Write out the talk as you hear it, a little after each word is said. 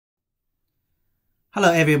Hello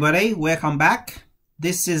everybody, welcome back.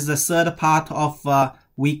 This is the third part of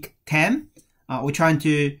week 10. We're trying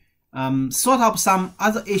to sort out some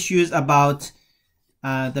other issues about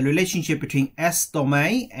the relationship between S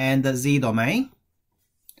domain and the Z domain.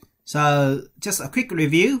 So just a quick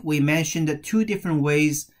review, we mentioned two different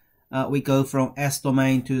ways we go from S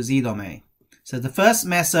domain to Z domain. So the first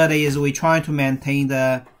method is we try to maintain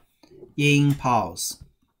the impulse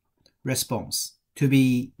response to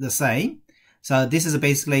be the same. So this is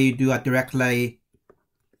basically you do a directly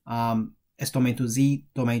S domain to Z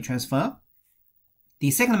domain transfer.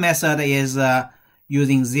 The second method is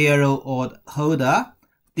using zero odd holder.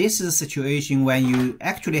 This is a situation when you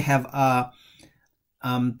actually have a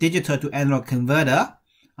digital to analog converter.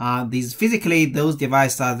 Physically those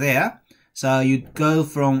devices are there. So you go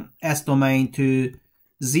from S domain to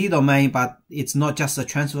Z domain, but it's not just a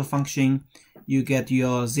transfer function. You get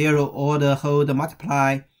your zero order holder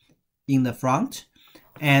multiply in the front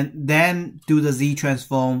and then do the Z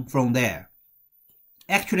transform from there.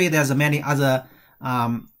 Actually, there's many other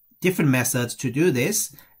different methods to do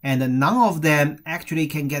this, and none of them actually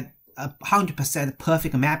can get 100%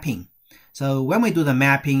 perfect mapping. So when we do the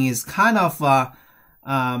mapping, is kind of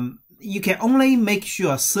you can only make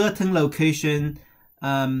sure certain location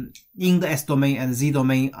in the S domain and Z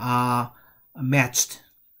domain are matched.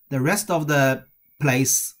 The rest of the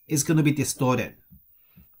place is going to be distorted.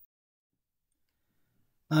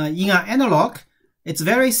 In our analog, it's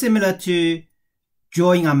very similar to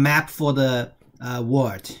drawing a map for the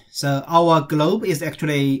world. So our globe is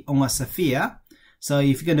actually on a sphere. So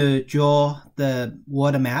if you're going to draw the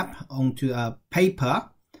world map onto a paper,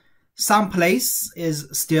 some place is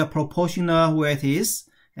still proportional where it is,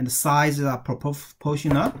 and the sizes are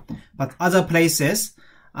proportional, but other places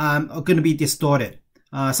are going to be distorted,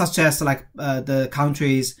 such as like the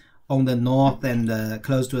countries on the north and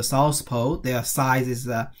close to the south pole, their size is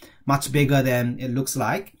much bigger than it looks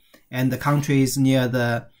like, and the countries near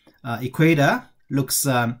the equator looks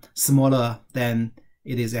smaller than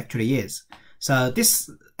it is actually is. So this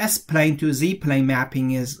S plane to Z plane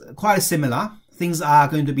mapping is quite similar. Things are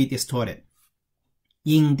going to be distorted.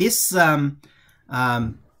 In this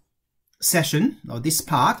session or this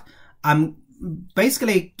part, I'm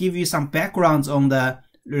basically give you some backgrounds on the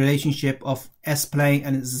relationship of S plane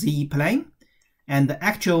and Z plane, and the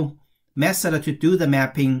actual method to do the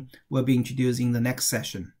mapping will be introduced in the next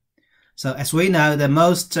session. So as we know, the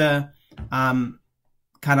most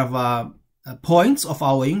points of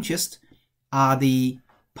our interest are the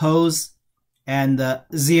poles and the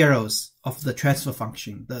zeros of the transfer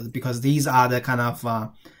function, because these are the kind of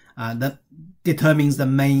that determines the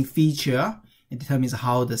main feature. It determines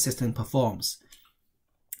how the system performs.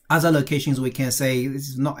 Other locations we can say this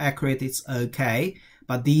is not accurate, it's okay,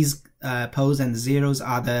 but these poles and zeros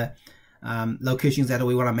are the locations that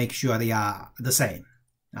we want to make sure they are the same.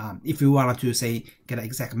 If we want to say get an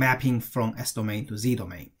exact mapping from S domain to Z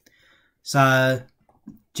domain. So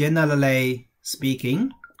generally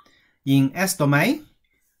speaking, in S domain,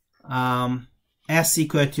 S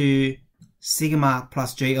equal to sigma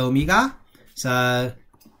plus j omega. So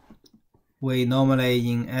we normally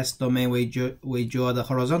in S domain we draw the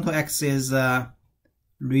horizontal axis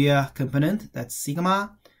real component, that's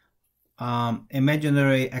sigma.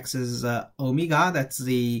 Imaginary axis omega, that's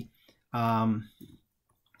the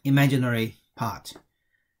imaginary part,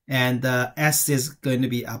 and S is going to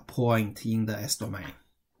be a point in the S domain.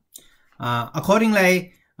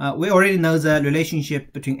 Accordingly, we already know the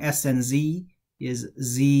relationship between S and Z is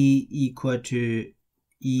Z equal to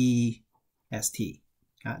EST.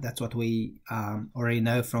 That's what we already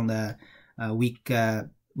know from the week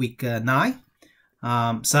 9.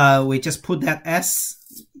 So we just put that S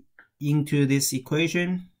into this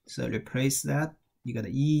equation. So replace that. You got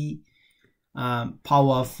E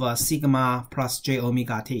power of sigma plus j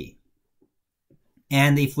omega t.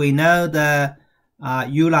 And if we know the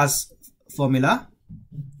Euler's formula,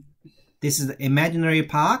 this is the imaginary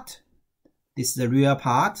part, this is the real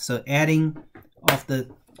part. So adding of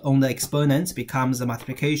on the exponents becomes the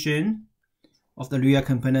multiplication of the real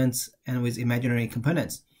components and with imaginary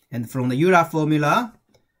components. And from the Euler formula,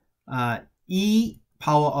 E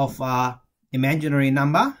power of imaginary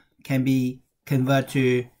number can be converted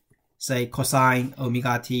to, say, cosine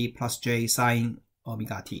omega t plus j sine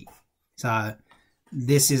omega t. So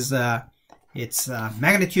this is its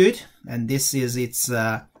magnitude, and this is its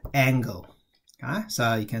angle.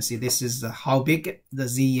 So you can see this is how big the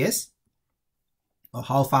Z is, or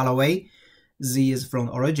how far away Z is from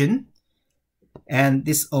origin, and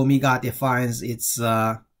this omega defines its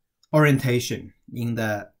orientation in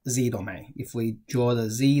the Z domain. If we draw the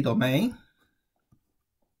Z domain,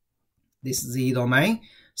 this Z domain.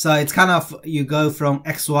 So it's kind of, you go from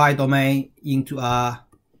XY domain into a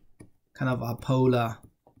kind of a polar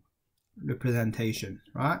representation,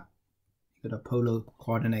 right? With a polar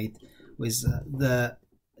coordinate with the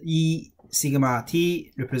E sigma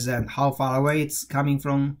t represent how far away it's coming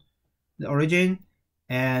from the origin,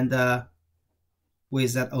 and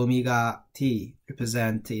with that omega t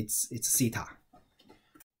represent its theta.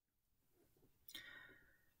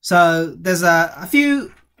 So there's a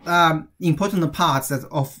few important parts that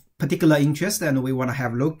of particular interest, and we want to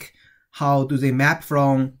have a look how do they map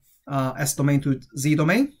from S domain to Z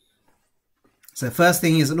domain. So the first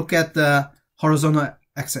thing is look at the horizontal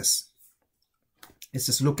axis. Let's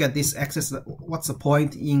just look at this axis. What's the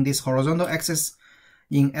point in this horizontal axis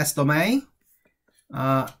in S domain?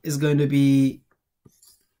 Is going to be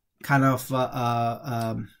kind of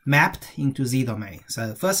mapped into Z domain.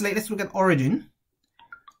 So firstly, let's look at origin.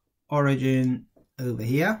 Origin over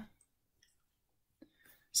here.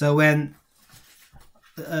 So when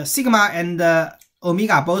sigma and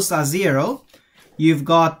omega both are 0, you've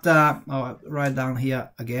got right down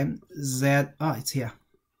here again, Z, it's here.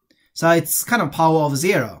 So it's kind of power of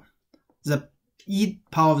 0. The E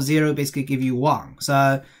power of 0 basically give you 1.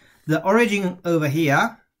 So the origin over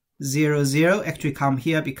here, 0, 0, actually come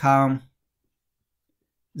here, become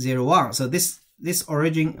 0, 1. So this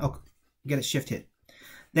origin get shifted.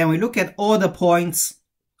 Then we look at all the points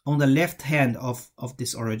on the left hand of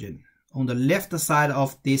this origin, on the left side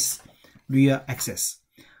of this real axis.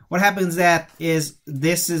 What happens that is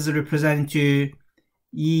this is represented to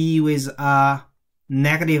E with a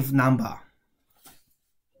negative number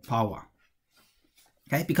power.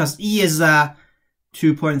 Okay, because E is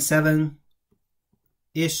 2.7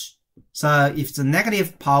 ish. So if it's a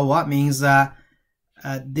negative power, means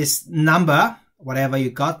this number, whatever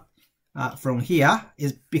you got from here,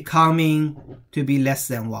 is becoming to be less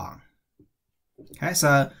than 1. Okay,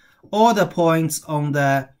 so all the points on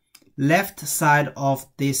the left side of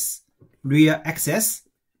this real axis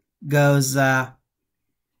goes to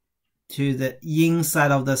the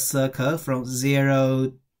inside of the circle from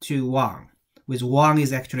 0 to 1, with 1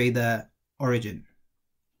 is actually the origin.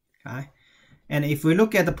 Okay, and if we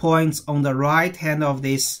look at the points on the right hand of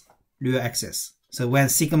this real axis, so when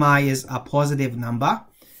sigma is a positive number,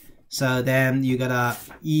 so then you got a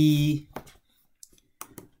E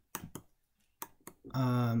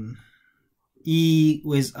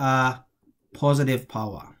with a positive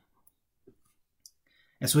power.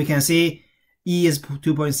 As we can see, E is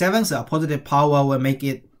 2.7, so a positive power will make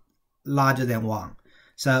it larger than 1.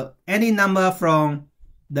 So any number from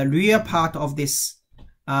the real part of this,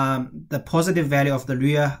 the positive value of the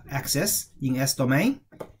real axis in S domain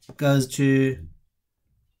goes to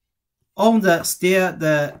on the still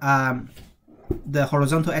the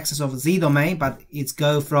horizontal axis of Z domain, but it's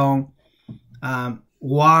go from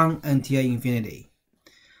 1 until infinity.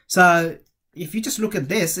 So if you just look at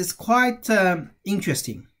this, it's quite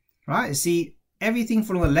interesting, right? You see, everything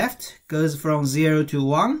from the left goes from 0 to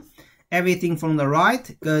 1. Everything from the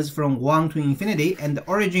right goes from 1 to infinity, and the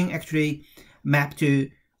origin actually mapped to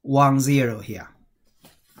 1, 0 here.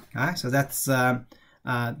 Okay, so that's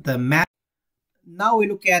the map. Now we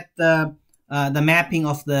look at the mapping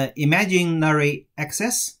of the imaginary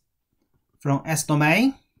axis from S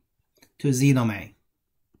domain to Z domain.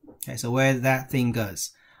 Okay, so where that thing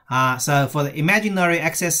goes. So for the imaginary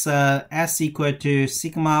axis, S equal to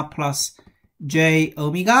sigma plus j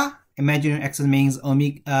omega. Imaginary axis means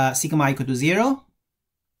omega, sigma equal to 0.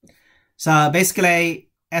 So basically,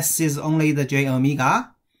 S is only the j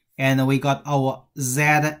omega, and we got our Z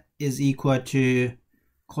is equal to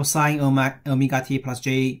cosine omega t plus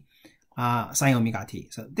j sine omega t.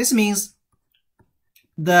 So this means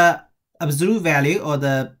the absolute value or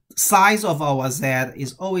the size of our Z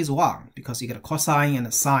is always 1, because you get a cosine and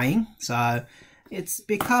a sine. So it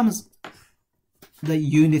becomes the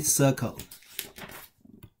unit circle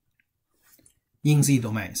in Z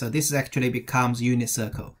domain. So this actually becomes unit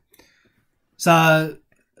circle. So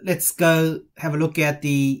let's go have a look at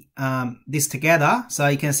the this together. So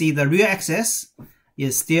you can see the real axis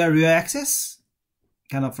is still real axis,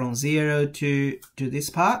 kind of from 0 to this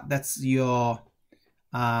part. That's your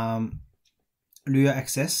real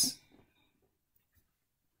axis,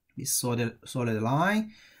 this solid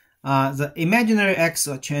line. The imaginary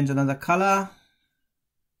axis, I'll change another color.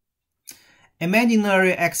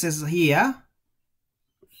 Imaginary axis here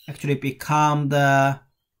actually become the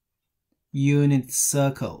unit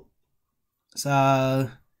circle. So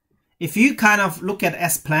if you kind of look at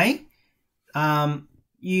S-plane,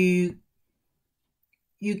 you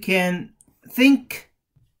can think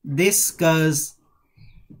this goes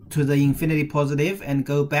to the infinity positive and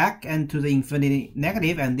go back and to the infinity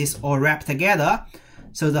negative, and this all wrapped together.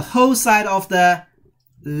 So the whole side of the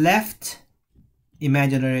left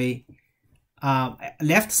imaginary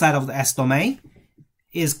left side of the S domain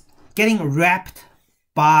is getting wrapped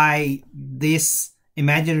by this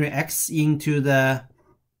imaginary X into the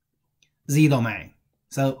Z domain.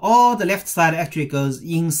 So all the left side actually goes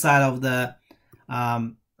inside of the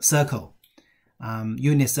circle,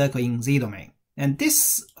 unit circle in Z domain. And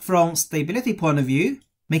this, from stability point of view,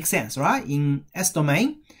 makes sense, right? In S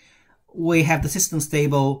domain, we have the system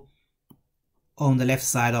stable on the left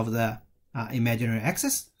side of the imaginary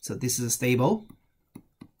axis. So this is stable.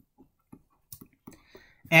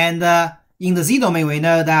 And in the Z domain, we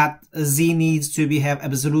know that Z needs to have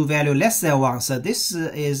absolute value less than 1. So this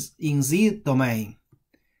is in Z domain,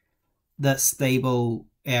 the stable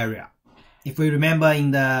area. If we remember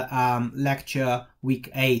in the lecture week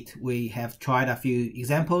 8, we have tried a few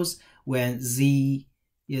examples when Z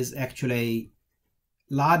is actually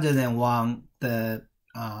larger than 1, the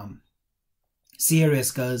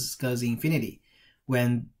series goes infinity.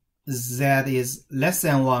 When Z is less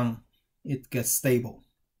than 1, it gets stable.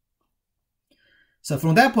 So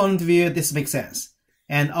from that point of view, this makes sense.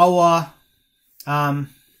 And our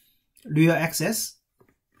real axis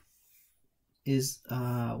is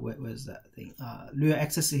where's that thing? Real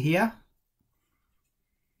axis here.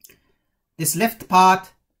 This left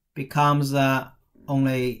part becomes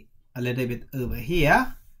only a little bit over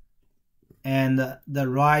here, and the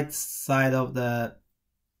right side of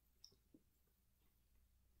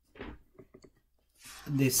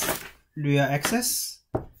this real axis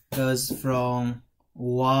goes from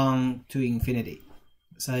 1 to infinity.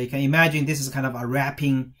 So you can imagine this is kind of a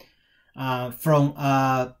wrapping from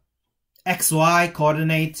XY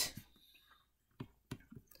coordinate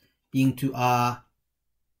into a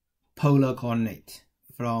polar coordinate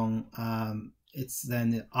from it's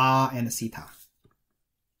then R and theta.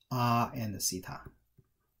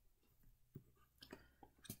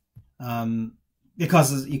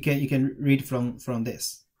 Because you can read from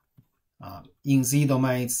this. In Z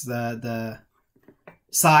domains, the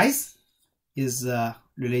size is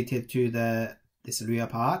related to this real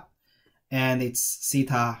part, and it's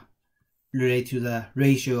theta related to the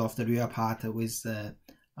ratio of the real part with the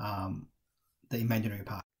imaginary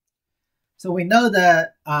part. So we know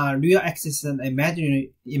the real axis and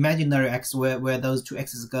imaginary axis, where those two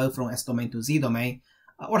axes go from S domain to Z domain.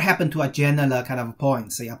 What happened to a general kind of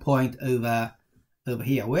point, say a point over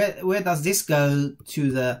here? Where does this go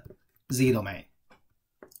to the Z domain?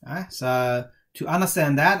 So to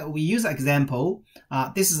understand that, we use an example.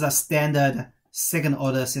 This is a standard second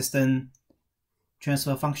order system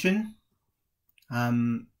transfer function.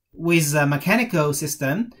 With a mechanical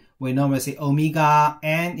system, we normally say omega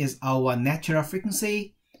n is our natural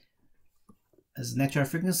frequency,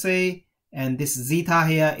 and this zeta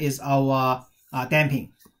here is our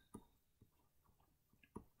damping.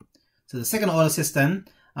 So the second order system,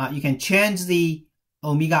 you can change the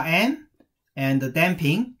omega n and the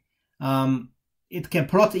damping. It can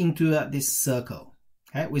plot into this circle.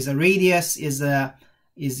 Okay, with the radius is the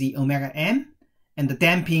omega n, and the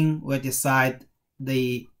damping will decide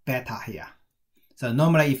the beta here. So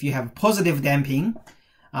normally, if you have positive damping,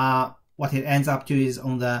 what it ends up to is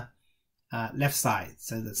on the left side.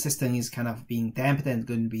 So the system is kind of being damped and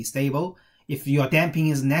going to be stable. If your damping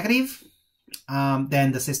is negative,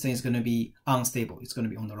 then the system is going to be unstable. It's going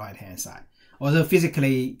to be on the right hand side. Although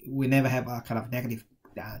physically, we never have a kind of negative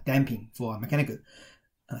damping for a mechanical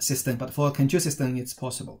system, but for a control system, it's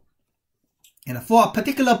possible. And for a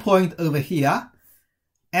particular point over here,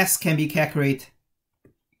 S can be calculated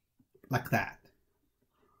like that.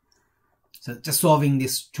 So just solving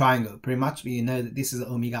this triangle, pretty much we know that this is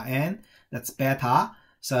omega n, that's beta.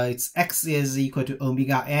 So it's X is equal to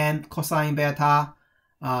omega n cosine beta,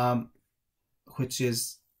 which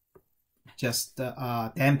is just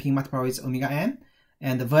damping multiplied with omega n.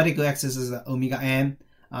 And the vertical axis is omega n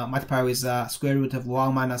multiplied with square root of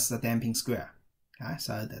 1 minus the damping square. Okay,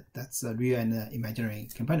 so that's the real and the imaginary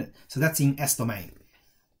component. So that's in S domain.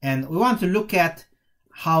 And we want to look at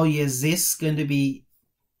how is this going to be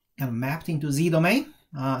kind of mapped into Z domain.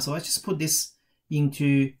 So let's just put this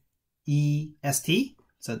into EST.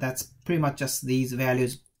 So that's pretty much just these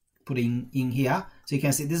values put in here. So you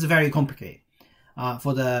can see this is very complicated.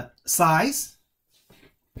 For the size,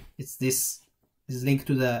 it's this is linked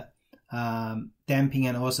to the damping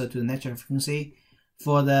and also to the natural frequency.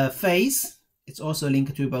 For the phase, it's also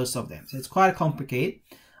linked to both of them. So it's quite complicated.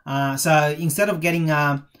 So instead of getting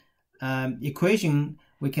equation,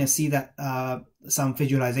 we can see that some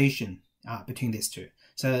visualization between these two.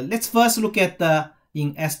 So let's first look at the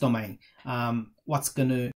in S domain, what's going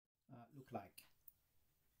to look like.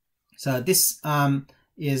 So this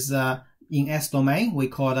is in S domain, we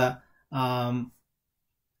call the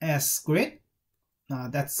S grid.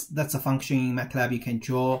 That's a function in MATLAB. You can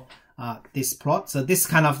draw this plot. So this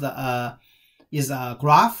kind of is a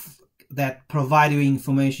graph that provide you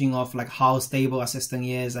information of like how stable a system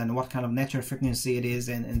is and what kind of natural frequency it is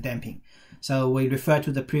and damping. So we refer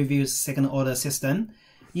to the previous second order system.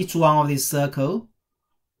 Each one of these circle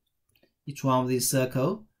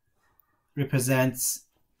represents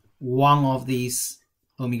one of these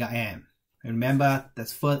omega m. Remember,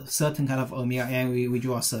 that's for certain kind of omega m, we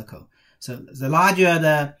draw a circle. So the larger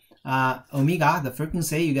the omega, the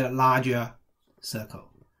frequency, you get a larger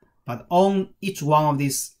circle. But on each one of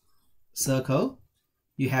these circle,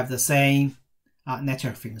 you have the same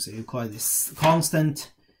natural frequency. You call this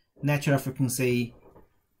constant natural frequency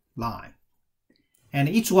line. And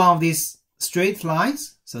each one of these straight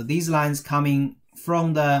lines, so these lines coming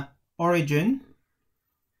from the origin,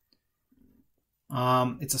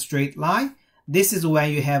 it's a straight line. This is where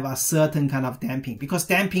you have a certain kind of damping, because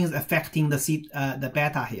damping is affecting the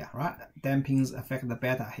beta here, right? Dampings affect the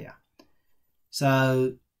beta here.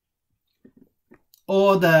 So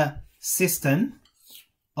all the system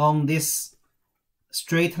on this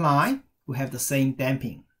straight line will have the same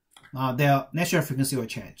damping. Their natural frequency will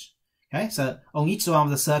change. Okay, so on each one of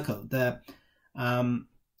the circle, the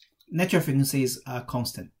natural frequency is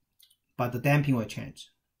constant, but the damping will change.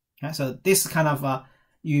 Okay, so this kind of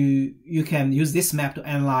you can use this map to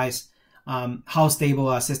analyze how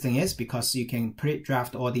stable a system is, because you can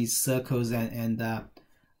pre-draft all these circles and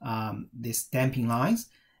these damping lines,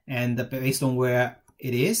 and based on where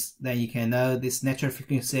it is, then you can know this natural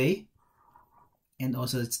frequency and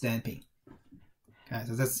also its damping. Okay,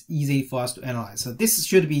 so that's easy for us to analyze. So this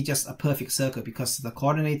should be just a perfect circle, because the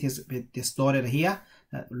coordinate is a bit distorted here.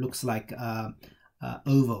 That looks like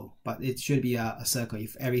oval, but it should be a circle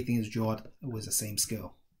if everything is drawn with the same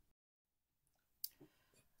scale.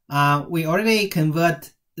 We already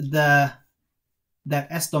convert that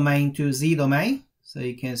S domain to Z domain. So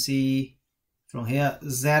you can see from here,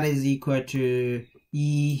 Z is equal to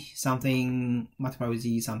E something multiplied with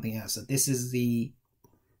E something else. So this is the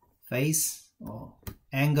face or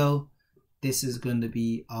angle. This is going to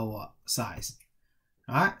be our size.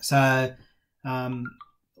 All right, so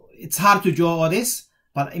it's hard to draw all this,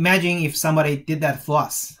 but imagine if somebody did that for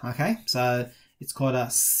us. Okay, so it's called a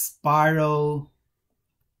spiral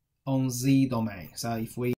on Z domain. So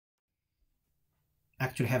if we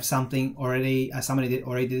actually have something already, somebody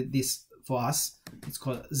already did this for us, it's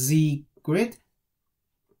called Z grid.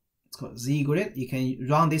 It's called Z grid. You can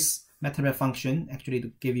run this MATLAB function actually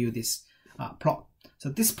to give you this plot. So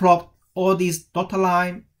this plot, all these dotted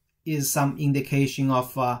line is some indication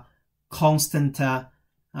of constant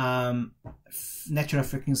natural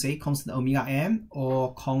frequency, constant omega m,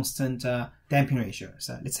 or constant damping ratio.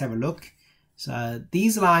 So let's have a look. So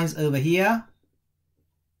these lines over here,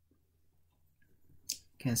 you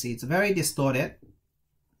can see it's very distorted.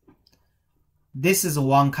 This is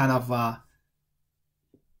one kind of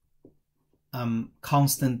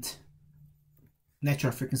constant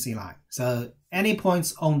natural frequency line. So any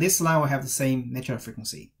points on this line will have the same natural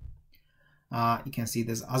frequency. You can see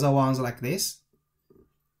there's other ones like this.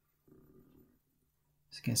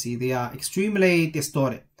 So you can see they are extremely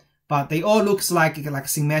distorted, but they all looks like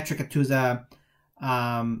symmetric to the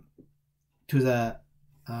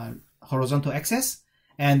horizontal axis,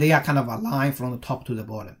 and they are kind of aligned from the top to the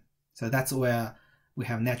bottom. So that's where we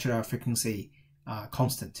have natural frequency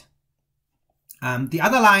constant. The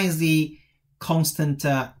other line is the constant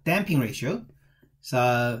damping ratio.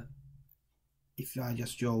 So if I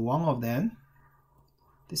just draw one of them,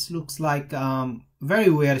 this looks like very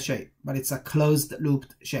weird shape, but it's a closed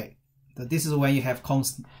looped shape. So this is when you have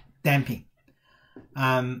constant damping.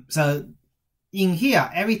 So in here,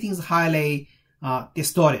 everything's highly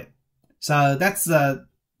distorted. So that's the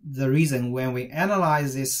reason when we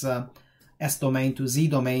analyze this S domain to Z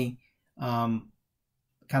domain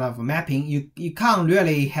kind of mapping, you can't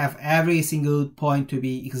really have every single point to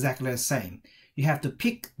be exactly the same. You have to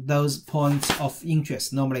pick those points of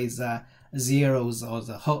interest. Normally it's zeros or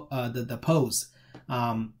the poles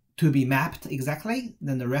to be mapped exactly.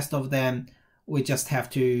 Then the rest of them, we just have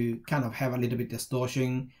to kind of have a little bit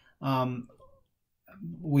distortion.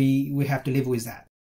 We have to live with that.